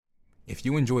If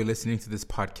you enjoy listening to this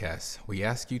podcast, we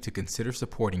ask you to consider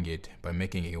supporting it by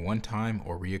making a one-time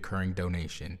or reoccurring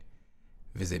donation.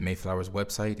 Visit Mayflower's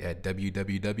website at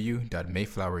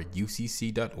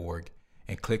www.mayflowerucc.org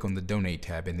and click on the Donate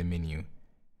tab in the menu.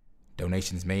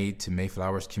 Donations made to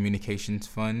Mayflower's Communications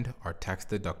Fund are tax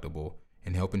deductible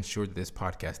and help ensure that this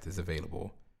podcast is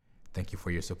available. Thank you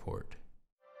for your support.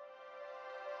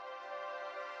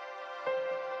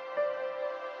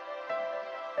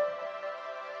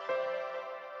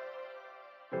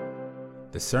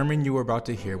 The sermon you are about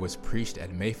to hear was preached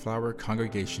at Mayflower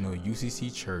Congregational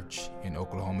UCC Church in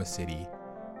Oklahoma City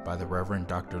by the Reverend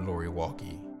Dr. Lori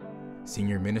Walke,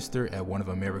 senior minister at one of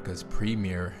America's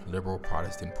premier liberal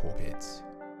Protestant pulpits.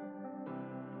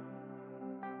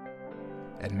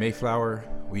 At Mayflower,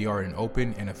 we are an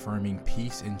open and affirming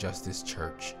peace and justice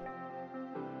church,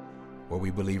 where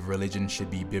we believe religion should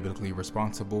be biblically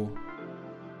responsible,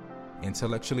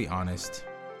 intellectually honest,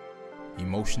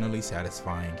 emotionally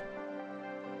satisfying,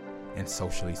 and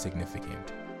socially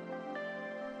significant.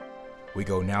 We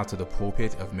go now to the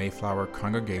pulpit of Mayflower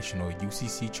Congregational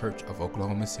UCC Church of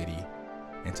Oklahoma City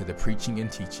and to the preaching and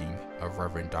teaching of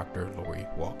Reverend Dr. Lori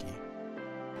Walke.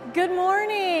 Good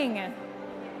morning.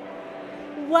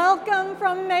 Welcome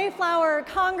from Mayflower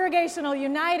Congregational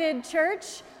United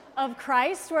Church of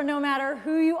Christ, where no matter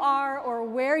who you are or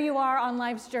where you are on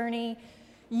life's journey,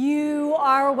 you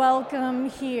are welcome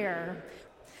here.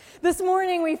 This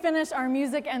morning, we finished our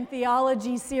music and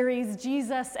theology series,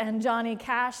 Jesus and Johnny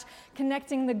Cash,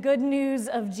 connecting the good news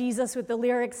of Jesus with the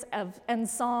lyrics and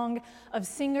song of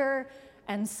singer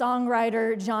and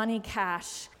songwriter Johnny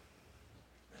Cash.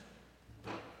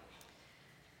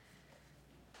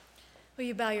 Will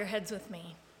you bow your heads with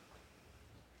me?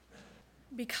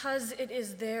 Because it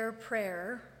is their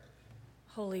prayer,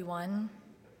 Holy One,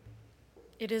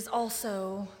 it is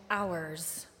also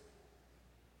ours.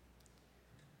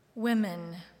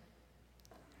 Women,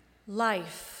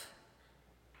 life,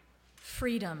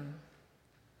 freedom.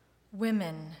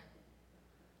 Women,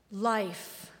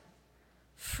 life,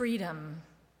 freedom.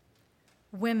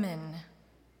 Women,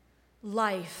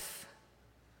 life,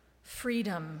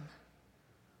 freedom.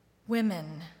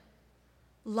 Women,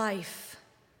 life,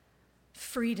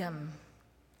 freedom.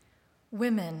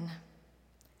 Women,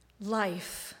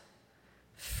 life,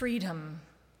 freedom.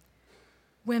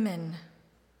 Women,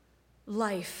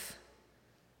 life,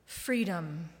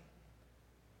 freedom.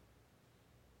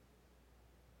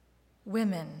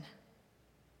 Women,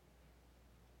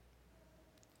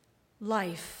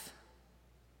 life,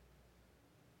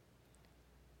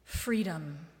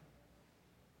 freedom.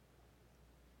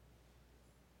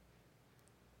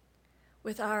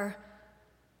 With our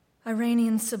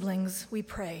Iranian siblings, we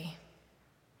pray.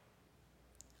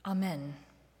 Amen.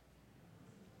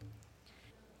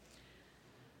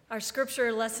 Our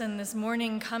scripture lesson this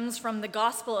morning comes from the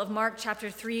Gospel of Mark,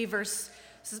 chapter 3, verses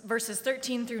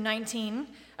 13 through 19,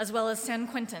 as well as San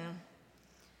Quentin.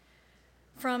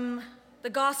 From the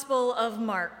Gospel of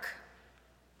Mark.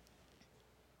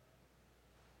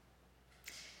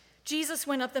 Jesus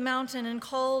went up the mountain and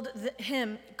called to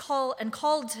him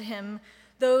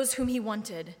those whom he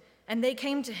wanted, and they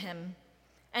came to him.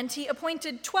 And he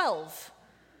appointed 12,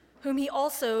 whom he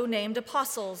also named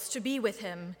apostles, to be with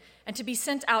him and to be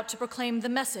sent out to proclaim the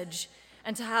message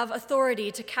and to have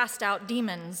authority to cast out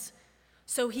demons.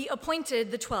 So he appointed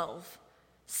the 12,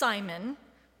 Simon,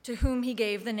 to whom he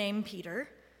gave the name Peter,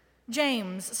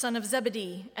 James, son of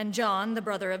Zebedee, and John, the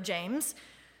brother of James,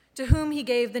 to whom he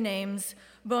gave the names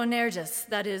Boanerges,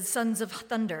 that is, sons of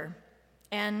thunder,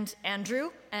 and Andrew,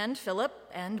 and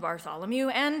Philip, and Bartholomew,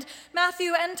 and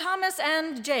Matthew, and Thomas,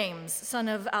 and James, son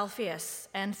of Alphaeus,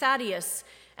 and Thaddeus,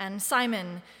 and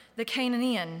Simon the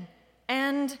Canaanian,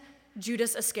 and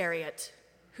Judas Iscariot,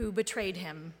 who betrayed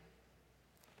him.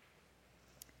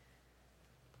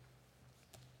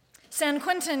 San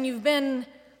Quentin, you've been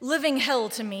living hell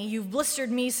to me. You've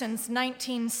blistered me since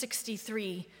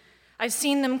 1963. I've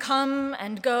seen them come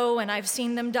and go, and I've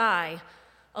seen them die.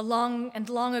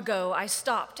 Long ago, I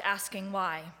stopped asking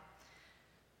why.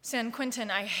 San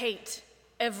Quentin, I hate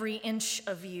every inch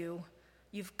of you.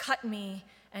 You've cut me,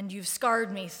 and you've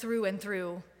scarred me through and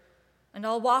through. And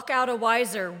I'll walk out a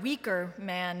wiser, weaker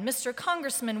man. Mr.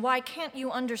 Congressman, why can't you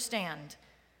understand?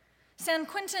 San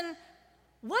Quentin,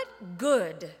 what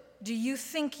good do you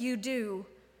think you do?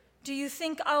 Do you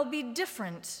think I'll be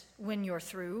different when you're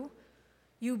through?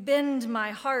 You bend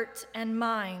my heart and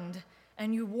mind,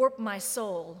 and you warp my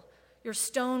soul. Your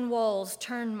stone walls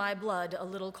turn my blood a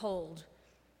little cold.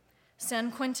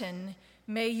 San Quentin,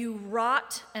 may you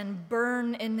rot and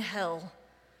burn in hell.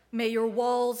 May your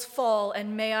walls fall,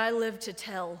 and may I live to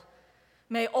tell.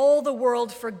 May all the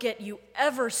world forget you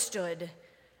ever stood,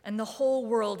 and the whole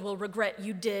world will regret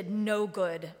you did no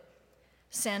good.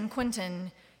 San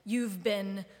Quentin, you've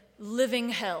been living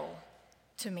hell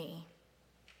to me.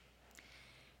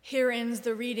 Here ends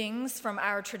the readings from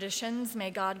our traditions.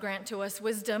 May God grant to us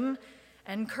wisdom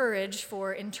and courage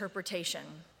for interpretation.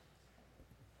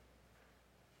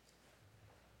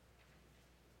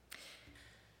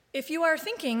 If you are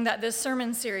thinking that this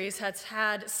sermon series has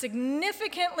had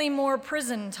significantly more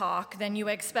prison talk than you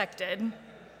expected,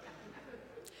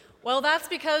 well, that's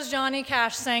because Johnny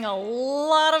Cash sang a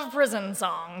lot of prison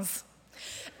songs.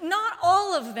 Not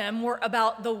all of them were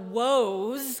about the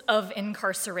woes of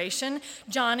incarceration.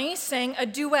 Johnny sang a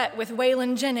duet with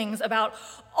Waylon Jennings about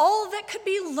all that could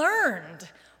be learned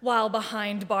while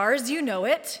behind bars. You know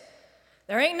it.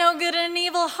 There ain't no good in an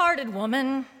evil-hearted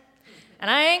woman, and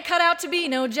I ain't cut out to be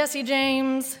no Jesse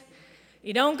James.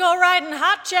 You don't go writing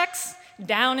hot checks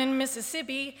down in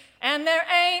Mississippi, and there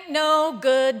ain't no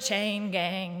good chain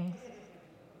gang.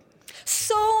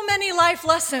 So many life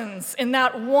lessons in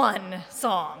that one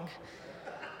song,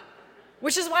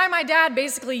 which is why my dad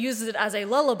basically uses it as a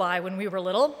lullaby when we were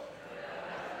little.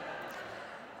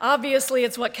 Obviously,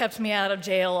 it's what kept me out of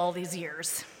jail all these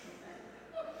years.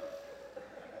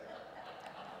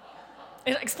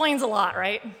 It explains a lot,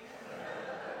 right?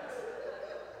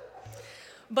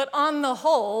 But on the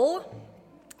whole,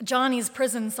 Johnny's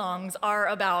prison songs are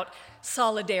about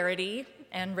solidarity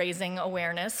and raising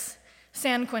awareness.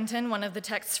 San Quentin, one of the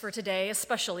texts for today,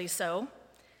 especially so.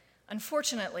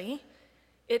 Unfortunately,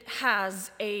 it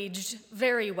has aged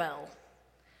very well.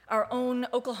 Our own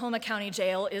Oklahoma County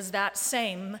Jail is that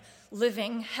same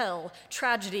living hell,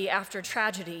 tragedy after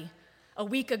tragedy. A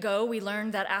week ago, we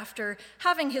learned that after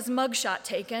having his mugshot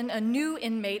taken, a new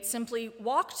inmate simply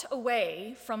walked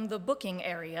away from the booking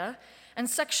area and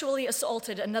sexually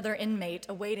assaulted another inmate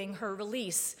awaiting her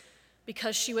release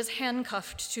because she was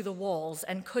handcuffed to the walls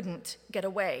and couldn't get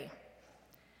away.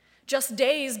 Just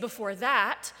days before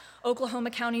that, Oklahoma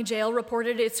County Jail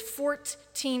reported its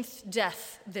 14th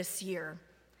death this year.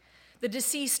 The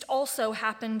deceased also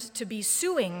happened to be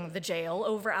suing the jail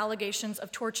over allegations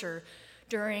of torture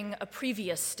during a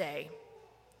previous stay.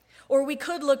 Or we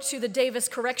could look to the Davis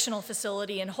Correctional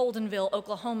Facility in Holdenville,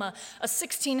 Oklahoma, a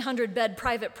 1,600-bed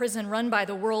private prison run by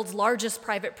the world's largest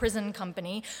private prison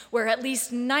company, where at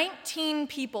least 19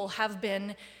 people have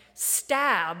been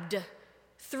stabbed,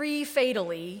 3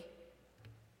 fatally,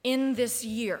 in this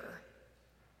year.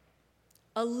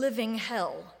 A living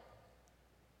hell.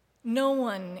 No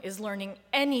one is learning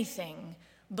anything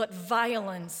but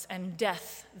violence and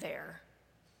death there.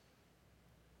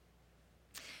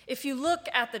 If you look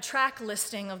at the track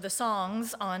listing of the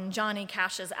songs on Johnny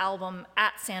Cash's album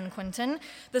At San Quentin,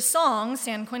 the song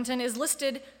San Quentin is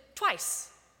listed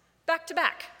twice, back to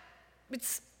back.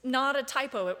 It's not a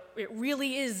typo, it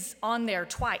really is on there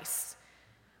twice.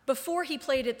 Before he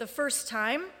played it the first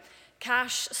time,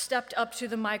 Cash stepped up to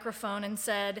the microphone and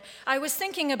said, "I was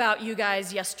thinking about you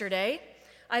guys yesterday.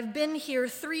 I've been here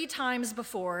 3 times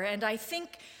before, and I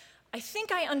think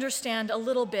I understand a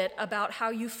little bit about how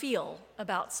you feel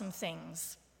about some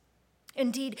things."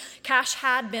 Indeed, Cash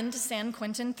had been to San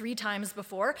Quentin 3 times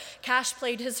before. Cash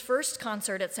played his first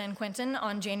concert at San Quentin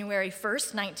on January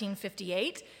 1st,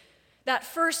 1958. That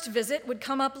first visit would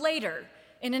come up later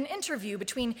in an interview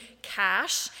between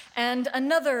Cash and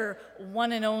another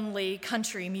one and only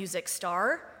country music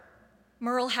star,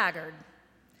 Merle Haggard.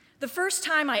 "The first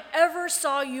time I ever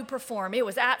saw you perform, it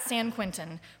was at San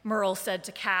Quentin," Merle said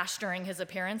to Cash during his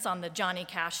appearance on the Johnny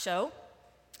Cash Show.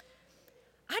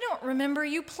 "I don't remember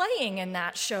you playing in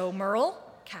that show,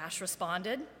 Merle," Cash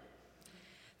responded.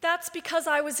 "That's because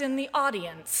I was in the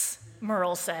audience,"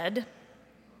 Merle said.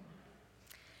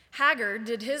 Haggard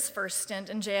did his first stint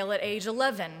in jail at age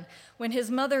 11 when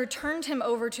his mother turned him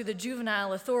over to the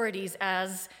juvenile authorities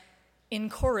as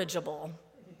incorrigible.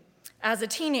 As a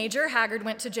teenager, Haggard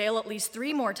went to jail at least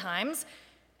 3 more times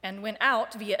and went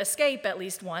out via escape at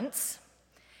least once.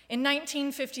 In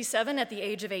 1957, at the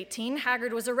age of 18,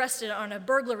 Haggard was arrested on a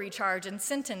burglary charge and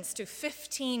sentenced to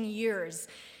 15 years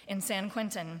in San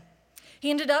Quentin. He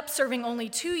ended up serving only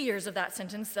 2 years of that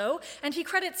sentence, though, and he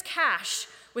credits Cash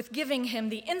with giving him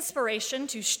the inspiration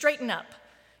to straighten up,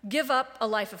 give up a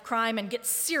life of crime, and get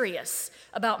serious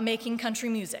about making country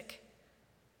music.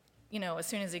 As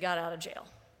soon as he got out of jail.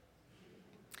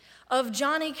 Of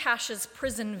Johnny Cash's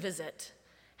prison visit,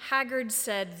 Haggard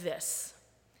said this: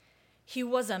 "He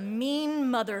was a mean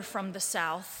mother from the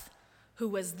South who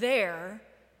was there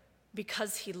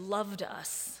because he loved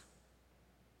us."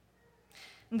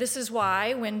 This is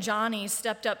why, when Johnny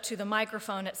stepped up to the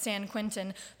microphone at San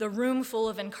Quentin, the room full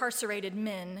of incarcerated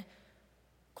men,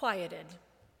 quieted,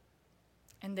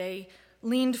 and they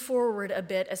leaned forward a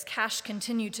bit as Cash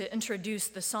continued to introduce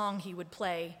the song he would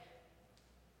play.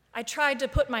 I tried to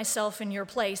put myself in your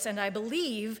place, and I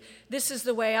believe this is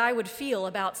the way I would feel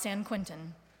about San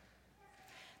Quentin.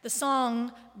 The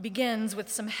song begins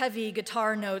with some heavy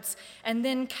guitar notes, and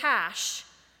then Cash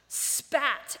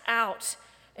spat out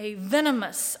a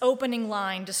venomous opening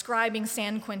line describing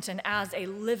San Quentin as a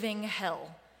living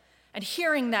hell. And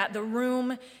hearing that, the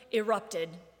room erupted.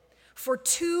 For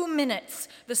 2 minutes,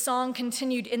 the song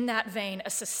continued in that vein, a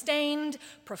sustained,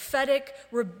 prophetic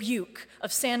rebuke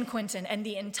of San Quentin and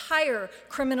the entire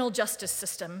criminal justice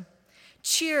system.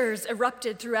 Cheers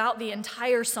erupted throughout the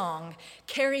entire song,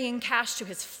 carrying Cash to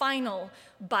his final,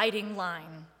 biting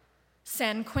line.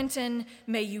 San Quentin,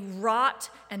 may you rot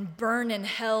and burn in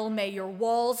hell. May your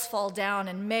walls fall down,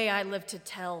 and may I live to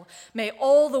tell. May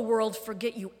all the world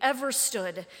forget you ever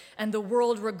stood, and the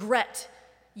world regret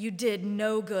you did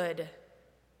no good.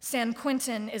 San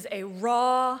Quentin is a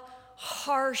raw,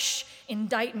 harsh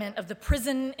indictment of the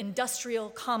prison industrial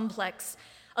complex,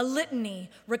 a litany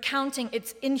recounting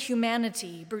its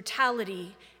inhumanity,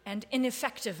 brutality, and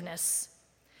ineffectiveness.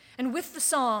 And with the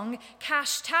song,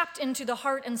 Cash tapped into the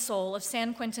heart and soul of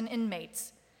San Quentin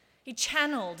inmates. He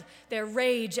channeled their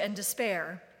rage and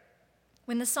despair.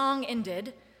 When the song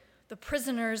ended, the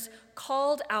prisoners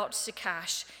called out to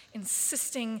Cash,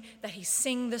 insisting that he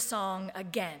sing the song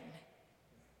again.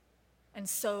 And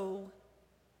so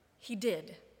he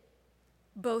did.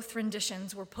 Both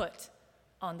renditions were put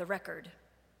on the record.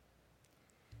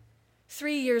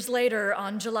 3 years later,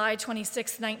 on July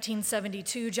 26,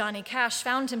 1972, Johnny Cash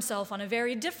found himself on a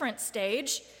very different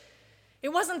stage. It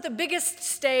wasn't the biggest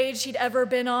stage he'd ever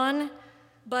been on,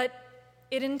 but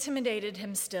it intimidated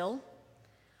him still.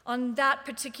 On that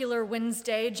particular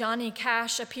Wednesday, Johnny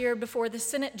Cash appeared before the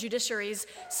Senate Judiciary's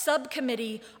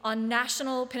Subcommittee on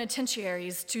National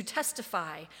Penitentiaries to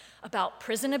testify about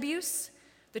prison abuse,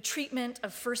 the treatment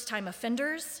of first-time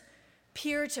offenders,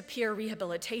 peer-to-peer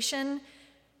rehabilitation,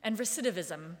 and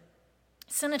recidivism.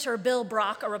 Senator Bill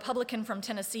Brock, a Republican from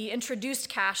Tennessee, introduced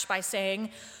Cash by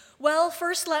saying, "Well,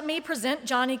 first let me present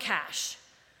Johnny Cash.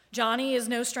 Johnny is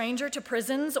no stranger to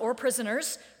prisons or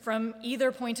prisoners from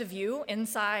either point of view,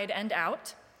 inside and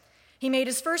out. He made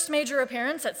his first major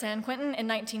appearance at San Quentin in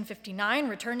 1959,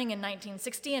 returning in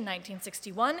 1960 and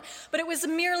 1961, but it was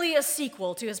merely a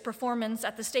sequel to his performance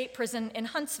at the state prison in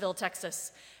Huntsville,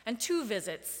 Texas, and 2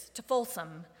 visits to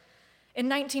Folsom. In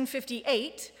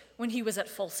 1958, when he was at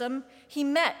Folsom, he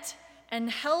met and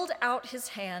held out his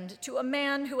hand to a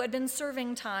man who had been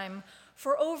serving time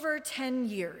for over 10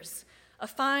 years, a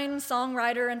fine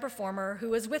songwriter and performer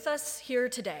who is with us here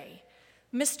today,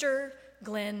 Mr.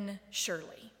 Glenn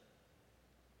Shirley.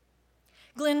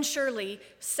 Glenn Shirley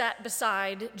sat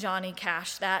beside Johnny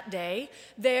Cash that day,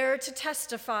 there to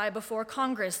testify before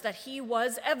Congress that he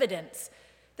was evidence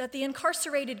that the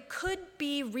incarcerated could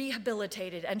be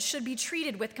rehabilitated and should be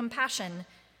treated with compassion.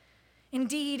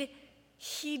 Indeed,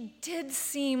 he did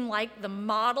seem like the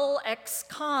model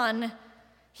ex-con.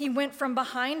 He went from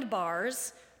behind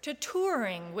bars to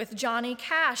touring with Johnny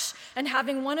Cash and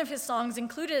having one of his songs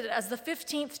included as the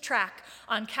 15th track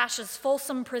on Cash's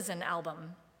Folsom Prison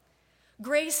album.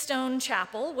 Greystone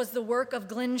Chapel was the work of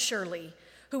Glenn Shirley,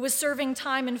 who was serving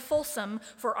time in Folsom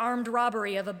for armed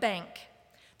robbery of a bank.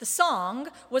 The song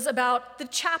was about the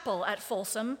chapel at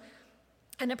Folsom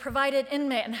and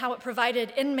how it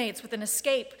provided inmates with an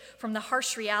escape from the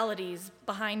harsh realities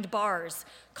behind bars,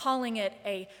 calling it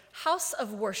a house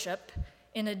of worship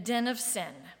in a den of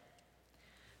sin.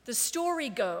 The story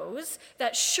goes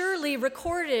that Shirley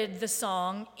recorded the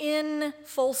song in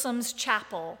Folsom's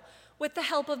chapel with the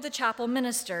help of the chapel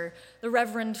minister, the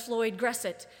Reverend Floyd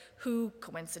Gressett, who,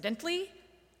 coincidentally,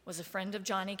 was a friend of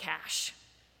Johnny Cash.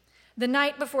 The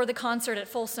night before the concert at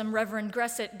Folsom, Reverend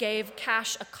Gressett gave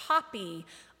Cash a copy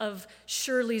of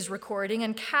Shirley's recording,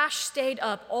 and Cash stayed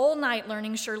up all night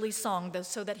learning Shirley's song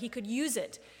so that he could use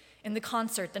it in the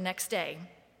concert the next day.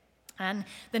 And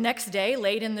the next day,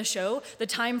 late in the show, the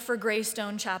time for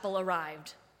Greystone Chapel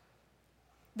arrived.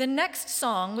 The next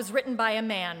song was written by a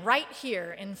man right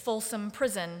here in Folsom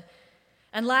Prison,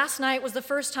 and last night was the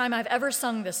first time I've ever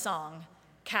sung this song,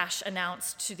 Cash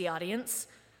announced to the audience.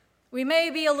 We may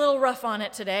be a little rough on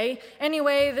it today.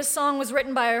 Anyway, this song was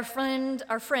written by our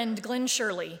friend Glenn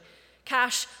Shirley.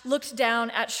 Cash looked down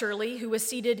at Shirley, who was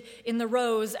seated in the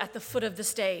rows at the foot of the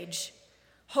stage.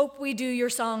 Hope we do your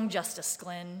song justice,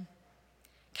 Glenn.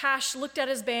 Cash looked at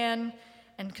his band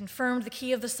and confirmed the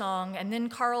key of the song, and then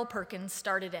Carl Perkins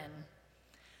started in.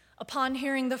 Upon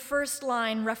hearing the first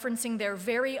line referencing their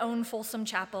very own Folsom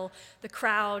Chapel, the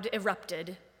crowd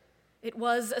erupted. It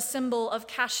was a symbol of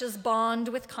Cash's bond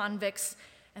with convicts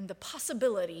and the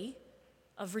possibility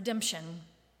of redemption.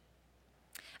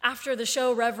 After the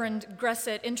show, Reverend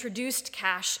Gressett introduced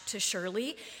Cash to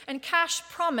Shirley, and Cash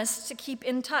promised to keep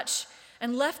in touch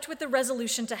and left with the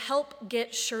resolution to help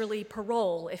get Shirley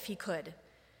parole if he could.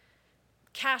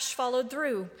 Cash followed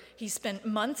through. He spent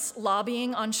months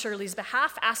lobbying on Shirley's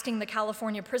behalf, asking the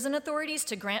California prison authorities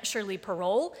to grant Shirley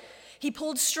parole. He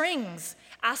pulled strings,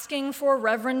 asking for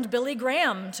Reverend Billy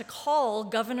Graham to call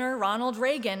Governor Ronald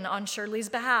Reagan on Shirley's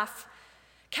behalf.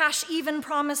 Cash even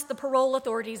promised the parole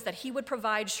authorities that he would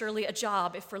provide Shirley a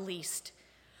job if released.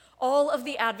 All of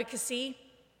the advocacy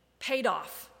paid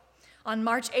off. On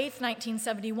March 8,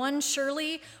 1971,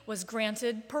 Shirley was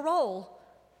granted parole.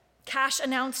 Cash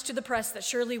announced to the press that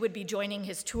Shirley would be joining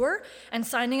his tour and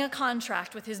signing a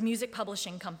contract with his music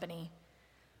publishing company.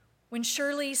 When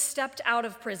Shirley stepped out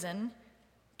of prison,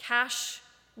 Cash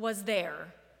was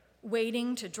there,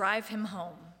 waiting to drive him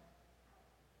home.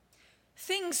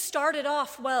 Things started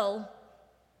off well.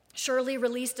 Shirley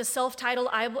released a self-titled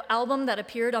album that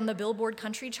appeared on the Billboard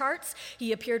country charts.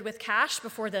 He appeared with Cash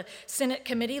before the Senate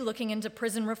committee looking into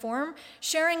prison reform,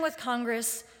 sharing with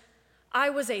Congress, "I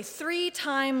was a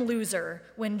 3-time loser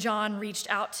when John reached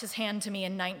out his hand to me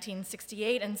in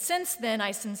 1968, and since then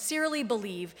I sincerely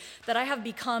believe that I have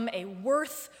become a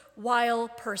worthwhile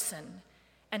person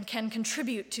and can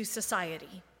contribute to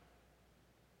society."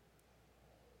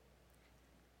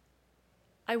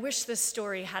 I wish this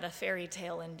story had a fairy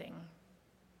tale ending,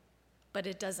 but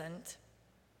it doesn't.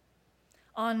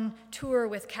 On tour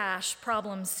with Cash,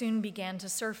 problems soon began to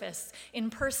surface. In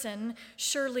person,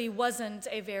 Shirley wasn't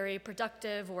a very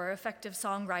productive or effective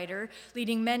songwriter,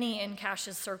 leading many in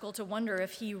Cash's circle to wonder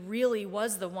if he really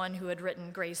was the one who had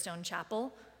written Greystone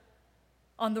Chapel.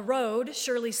 On the road,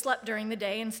 Shirley slept during the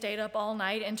day and stayed up all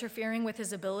night, interfering with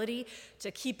his ability to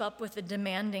keep up with the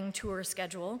demanding tour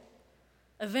schedule.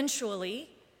 Eventually,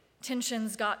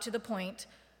 tensions got to the point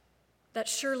that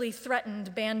Shirley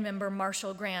threatened band member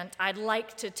Marshall Grant, "I'd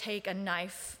like to take a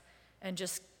knife and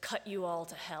just cut you all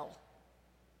to hell."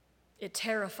 It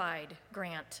terrified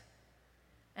Grant.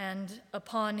 And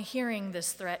upon hearing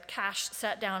this threat, Cash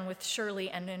sat down with Shirley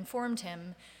and informed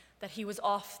him that he was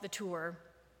off the tour.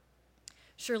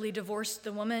 Shirley divorced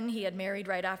the woman he had married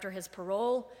right after his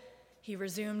parole. He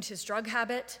resumed his drug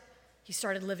habit. He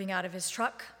started living out of his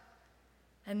truck.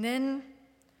 And then,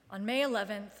 on May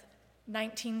 11th,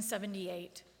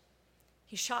 1978,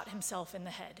 he shot himself in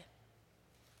the head.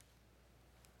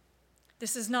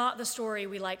 This is not the story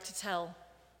we like to tell,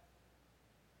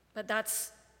 but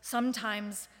that's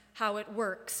sometimes how it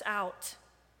works out,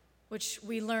 which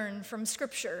we learn from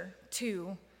Scripture,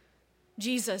 too.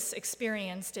 Jesus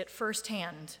experienced it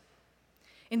firsthand.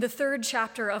 In the 3rd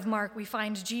chapter of Mark, we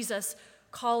find Jesus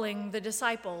calling the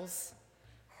disciples.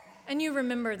 And you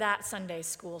remember that Sunday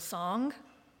school song.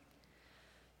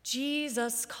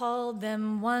 Jesus called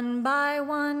them one by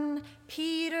one,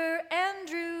 Peter,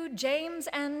 Andrew, James,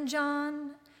 and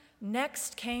John.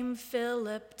 Next came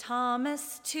Philip,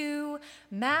 Thomas too,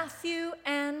 Matthew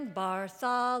and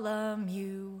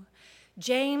Bartholomew.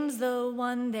 James, the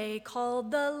one they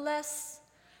called the less,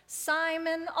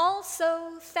 Simon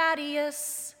also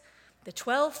Thaddeus, the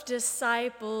 12th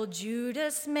disciple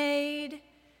Judas made.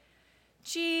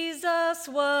 Jesus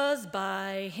was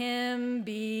by him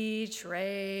betrayed.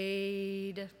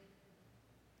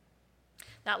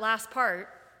 That last part,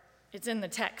 it's in the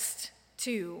text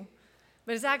too,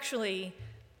 but it's actually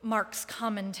Mark's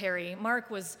commentary. Mark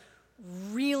was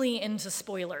really into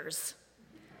spoilers.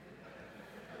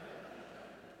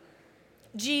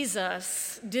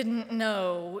 Jesus didn't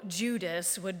know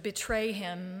Judas would betray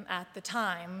him at the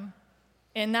time.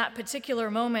 In that particular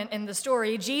moment in the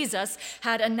story, Jesus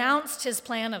had announced his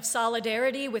plan of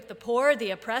solidarity with the poor,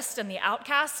 the oppressed, and the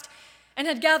outcast, and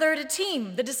had gathered a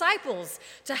team, the disciples,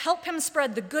 to help him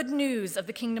spread the good news of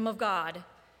the kingdom of God.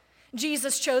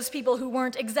 Jesus chose people who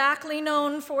weren't exactly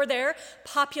known for their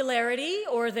popularity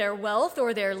or their wealth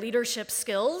or their leadership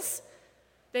skills.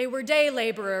 They were day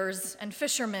laborers and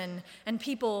fishermen and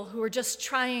people who were just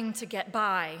trying to get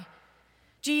by.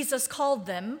 Jesus called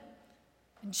them,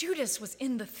 and Judas was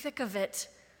in the thick of it,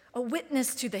 a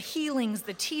witness to the healings,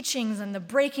 the teachings, and the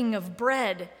breaking of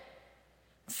bread.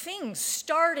 Things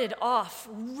started off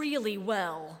really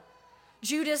well.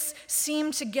 Judas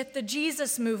seemed to get the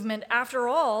Jesus movement. After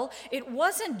all, it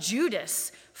wasn't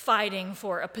Judas fighting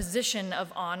for a position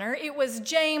of honor. It was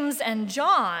James and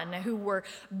John who were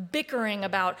bickering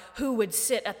about who would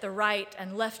sit at the right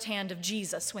and left hand of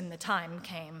Jesus when the time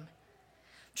came.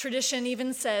 Tradition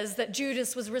even says that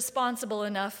Judas was responsible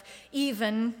enough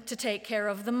even to take care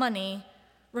of the money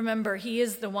Remember, he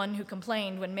is the one who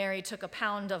complained when Mary took a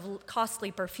pound of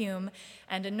costly perfume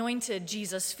and anointed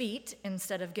Jesus' feet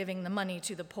instead of giving the money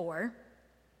to the poor.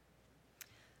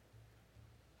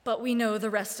 But we know the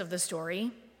rest of the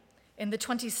story. In the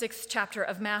 26th chapter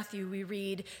of Matthew, we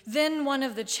read, "Then one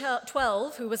of the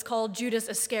 12, who was called Judas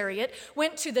Iscariot,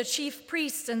 went to the chief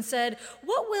priests and said,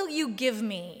 'What will you give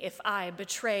me if I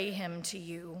betray him to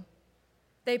you?'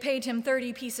 They paid him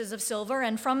 30 pieces of silver,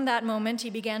 and from that moment he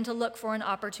began to look for an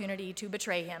opportunity to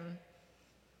betray him.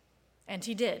 And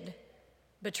he did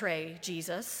betray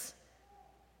Jesus.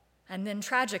 And then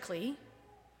tragically,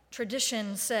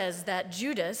 tradition says that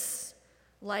Judas,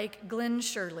 like Glenn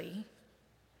Shirley,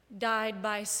 died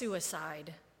by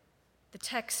suicide. The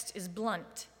text is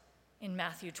blunt in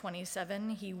Matthew 27.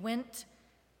 He went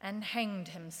and hanged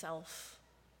himself.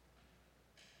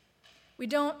 We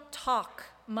don't talk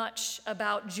much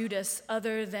about Judas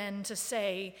other than to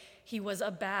say he was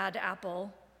a bad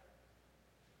apple.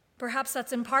 Perhaps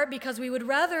that's in part because we would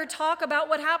rather talk about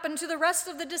what happened to the rest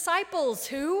of the disciples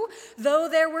who, though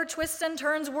there were twists and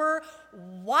turns, were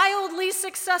wildly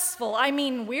successful. I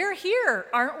mean, we're here,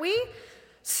 aren't we?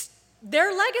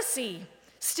 Their legacy,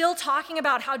 still talking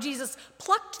about how Jesus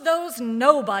plucked those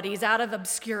nobodies out of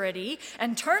obscurity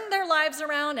and turned their lives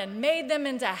around and made them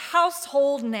into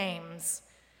household names.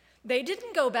 They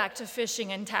didn't go back to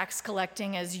fishing and tax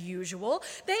collecting as usual.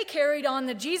 They carried on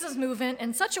the Jesus movement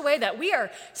in such a way that we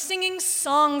are singing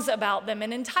songs about them,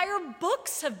 and entire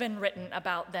books have been written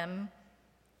about them.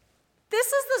 This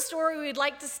is the story we'd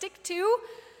like to stick to,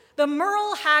 the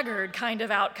Merle Haggard kind of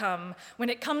outcome when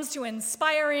it comes to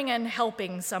inspiring and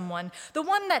helping someone, the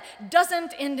one that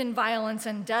doesn't end in violence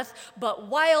and death, but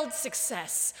wild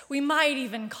success. We might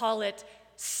even call it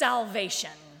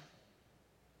salvation.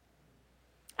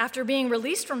 After being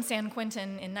released from San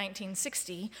Quentin in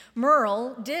 1960,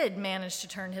 Merle did manage to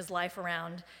turn his life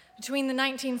around. Between the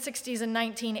 1960s and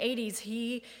 1980s,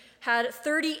 he had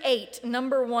 38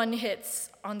 number one hits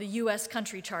on the U.S.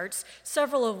 country charts,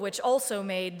 several of which also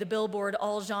made the Billboard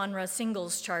all-genre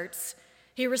singles charts.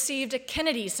 He received a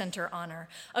Kennedy Center honor,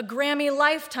 a Grammy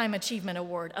Lifetime Achievement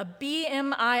Award, a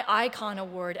BMI Icon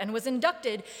Award, and was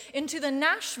inducted into the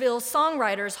Nashville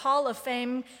Songwriters Hall of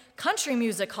Fame, Country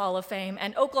Music Hall of Fame,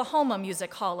 and Oklahoma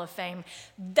Music Hall of Fame.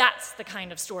 That's the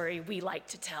kind of story we like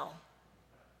to tell.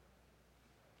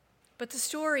 But the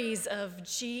stories of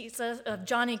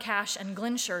Johnny Cash and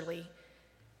Glenn Shirley,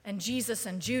 and Jesus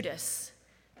and Judas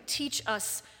teach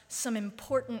us some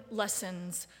important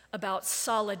lessons about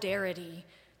solidarity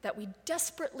that we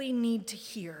desperately need to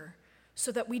hear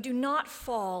so that we do not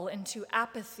fall into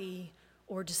apathy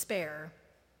or despair.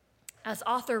 As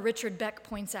author Richard Beck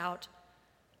points out,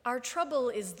 our trouble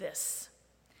is this: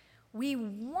 we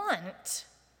want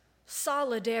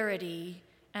solidarity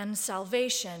and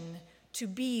salvation to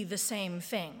be the same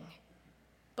thing,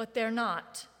 but they're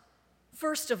not.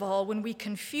 First of all, when we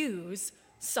confuse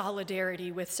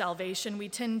solidarity with salvation, we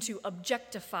tend to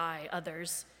objectify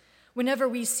others. Whenever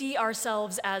we see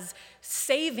ourselves as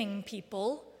saving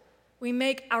people, we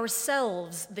make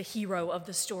ourselves the hero of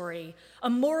the story, a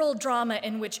moral drama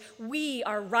in which we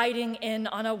are riding in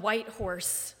on a white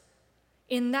horse.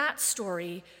 In that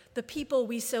story, the people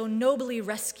we so nobly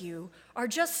rescue are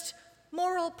just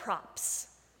moral props,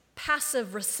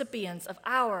 passive recipients of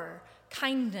our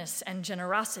kindness and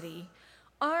generosity.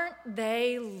 Aren't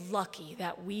they lucky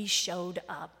that we showed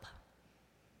up?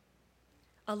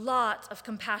 A lot of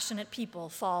compassionate people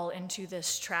fall into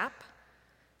this trap,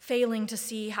 failing to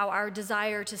see how our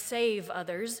desire to save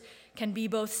others can be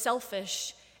both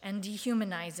selfish and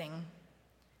dehumanizing.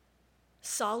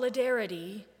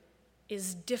 Solidarity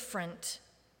is different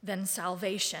than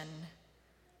salvation.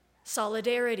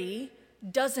 Solidarity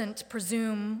doesn't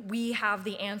presume we have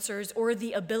the answers or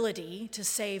the ability to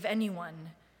save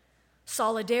anyone.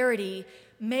 Solidarity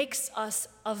makes us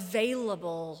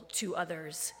available to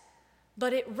others,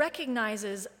 but it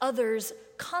recognizes others'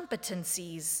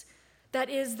 competencies. That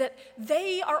is, that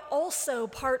they are also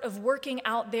part of working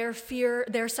out their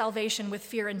salvation with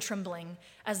fear and trembling,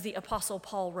 as the Apostle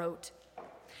Paul wrote.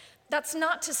 That's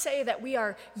not to say that we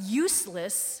are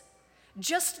useless,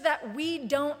 just that we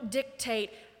don't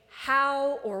dictate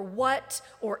how or what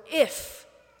or if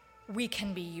we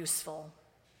can be useful.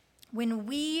 When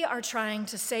we are trying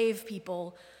to save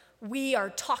people, we are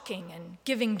talking and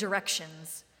giving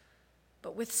directions.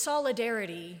 But with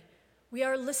solidarity, we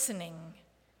are listening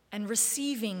and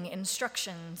receiving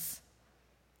instructions.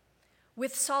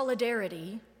 With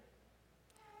solidarity,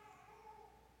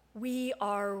 we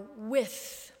are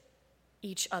with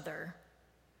each other.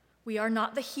 We are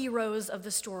not the heroes of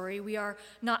the story. We are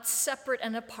not separate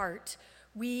and apart.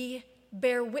 We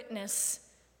bear witness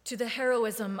to the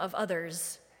heroism of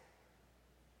others,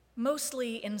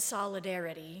 mostly in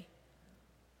solidarity,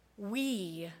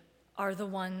 we are the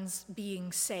ones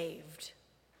being saved.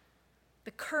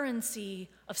 The currency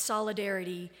of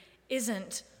solidarity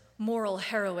isn't moral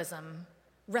heroism,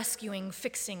 rescuing,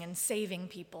 fixing, and saving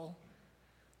people.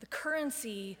 The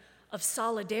currency of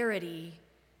solidarity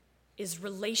is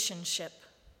relationship,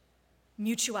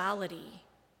 mutuality,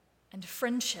 and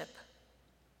friendship.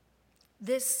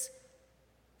 This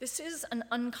is an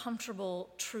uncomfortable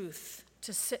truth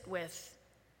to sit with,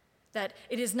 that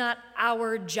it is not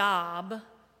our job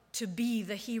to be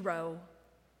the hero.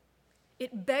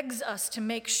 It begs us to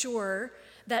make sure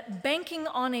that banking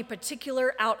on a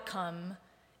particular outcome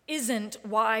isn't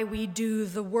why we do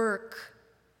the work.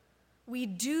 We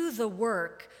do the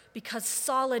work because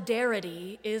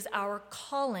solidarity is our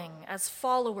calling as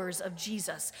followers of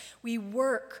Jesus. We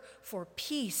work for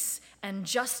peace and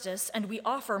justice, and we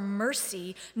offer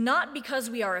mercy, not because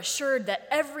we are assured that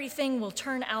everything will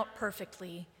turn out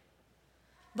perfectly,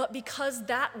 but because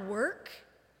that work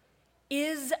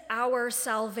is our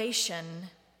salvation.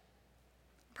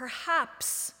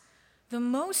 Perhaps the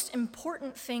most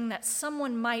important thing that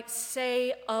someone might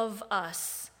say of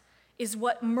us is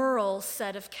what Merle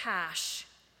said of Cash.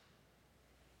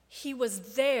 He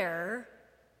was there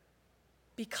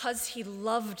because he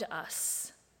loved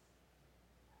us.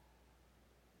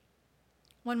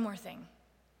 One more thing.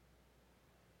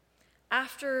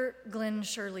 After Glenn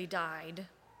Shirley died,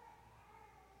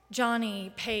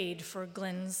 Johnny paid for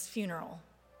Glenn's funeral.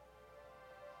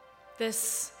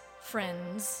 This,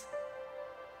 friends,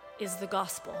 is the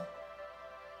gospel.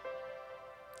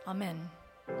 Amen.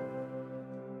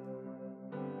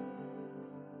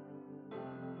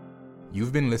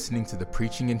 You've been listening to the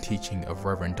preaching and teaching of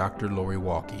Reverend Dr. Lori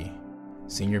Walke,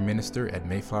 Senior Minister at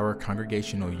Mayflower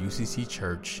Congregational UCC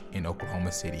Church in Oklahoma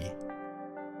City.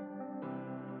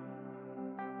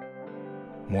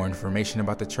 More information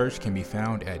about the church can be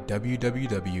found at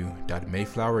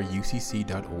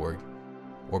www.mayflowerucc.org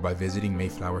or by visiting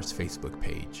Mayflower's Facebook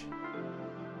page.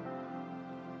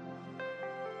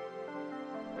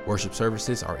 Worship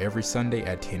services are every Sunday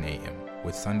at 10 a.m.,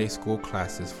 with Sunday school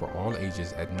classes for all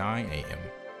ages at 9 a.m.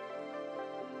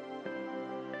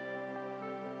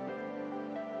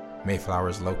 Mayflower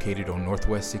is located on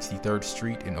Northwest 63rd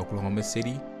Street in Oklahoma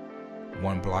City,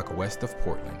 1 block west of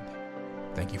Portland.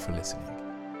 Thank you for listening.